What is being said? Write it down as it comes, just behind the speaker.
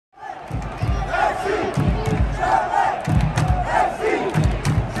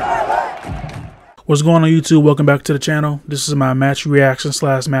What's going on YouTube? Welcome back to the channel. This is my match reaction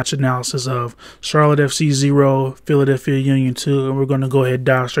 / match analysis of Charlotte FC 0, Philadelphia Union 2, and we're going to go ahead and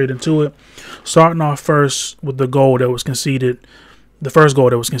dive straight into it. Starting off first with the goal that was conceded, the first goal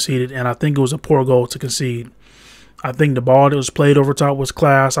that was conceded, and I think it was a poor goal to concede. I think the ball that was played over top was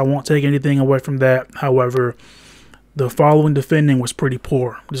class. I won't take anything away from that. However, the following defending was pretty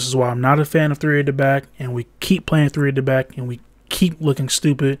poor. This is why I'm not a fan of 3 at the back, and we keep playing 3 at the back, and we keep looking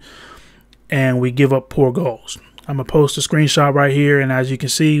stupid. And we give up poor goals. I'm going to post a screenshot right here, and as you can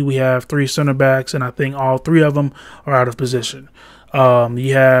see, we have 3 center backs, and I think all 3 of them are out of position.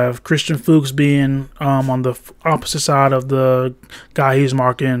 You have Christian Fuchs being on the opposite side of the guy he's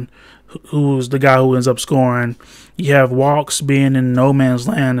marking, who's the guy who ends up scoring. You have Walks being in no man's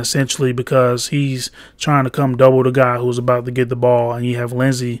land, essentially, because he's trying to come double the guy who's about to get the ball, and you have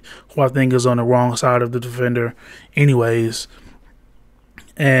Lindsay, who I think is on the wrong side of the defender anyways.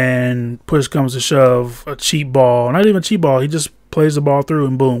 And push comes to shove, a cheap ball, not even a cheap ball, he just plays the ball through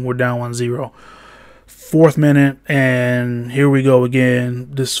and boom, we're down 1-0. 4th minute, and here we go again.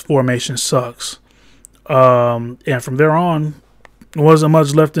 This formation sucks. And from there on, there wasn't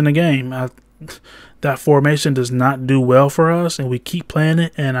much left in the game. That formation does not do well for us, and we keep playing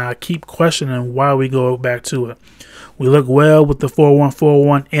it, and I keep questioning why we go back to it. We look well with the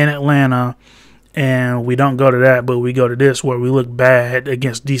 4-1-4-1 in Atlanta, and we don't go to that, but we go to this where we look bad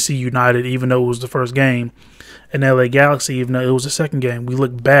against DC United, even though it was the first game, and LA Galaxy, even though it was the second game. We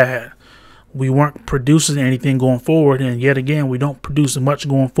look bad. We weren't producing anything going forward, and yet again, we don't produce much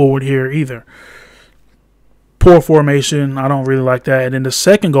going forward here either. Poor formation. I don't really like that. And then the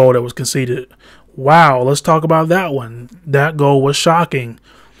second goal that was conceded, wow, let's talk about that one. That goal was shocking.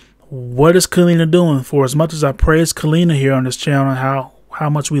 What is Kahlina doing? For as much as I praise Kahlina here on this channel, how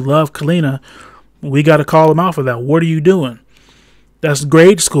much we love Kahlina, we got to call him out for that. What are you doing? That's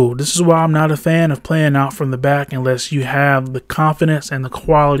grade school. This is why I'm not a fan of playing out from the back unless you have the confidence and the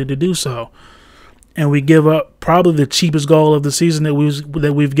quality to do so. And we give up probably the cheapest goal of the season that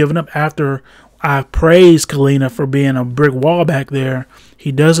we've given up after I praised Kahlina for being a brick wall back there.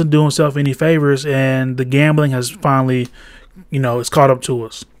 He doesn't do himself any favors, and the gambling has finally, it's caught up to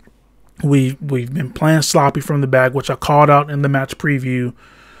us. We've been playing sloppy from the back, which I called out in the match preview.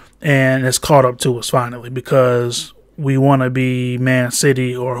 And it's caught up to us finally because we want to be Man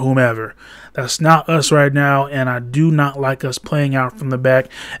City or whomever. That's not us right now, and I do not like us playing out from the back,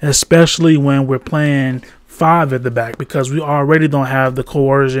 especially when we're playing 5 at the back, because we already don't have the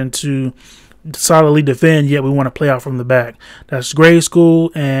coercion to solidly defend, yet we want to play out from the back. That's grade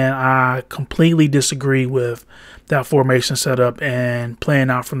school, and I completely disagree with that formation setup and playing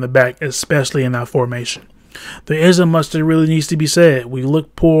out from the back, especially in that formation. There isn't much that really needs to be said. We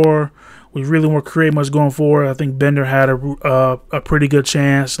look poor. We really weren't creating much going forward. I think Bender had a pretty good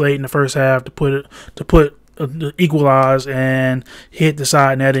chance late in the first half to equalize and hit the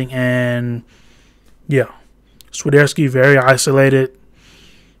side netting. And yeah, Swiderski very isolated.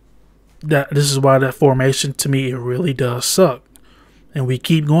 This is why that formation, to me, it really does suck. And we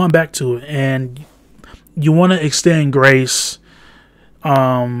keep going back to it. And you want to extend grace.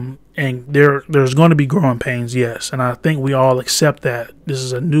 And there's going to be growing pains, yes, and I think we all accept that. This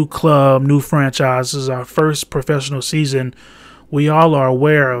is a new club, new franchise. This is our first professional season. We all are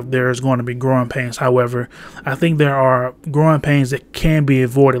aware of there's going to be growing pains. However, I think there are growing pains that can be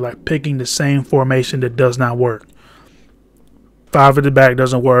avoided, like picking the same formation that does not work. 5 at the back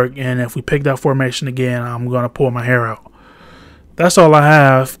doesn't work, and if we pick that formation again, I'm going to pull my hair out. That's all I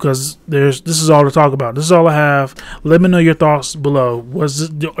have, because this is all to talk about. This is all I have. Let me know your thoughts below.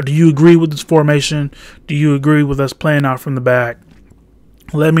 Do you agree with this formation? Do you agree with us playing out from the back?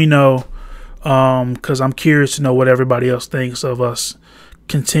 Let me know, because I'm curious to know what everybody else thinks of us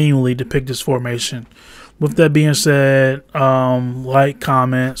continually to pick this formation. With that being said, like,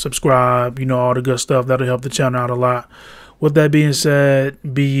 comment, subscribe, all the good stuff. That'll help the channel out a lot. With that being said,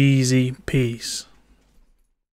 be easy. Peace.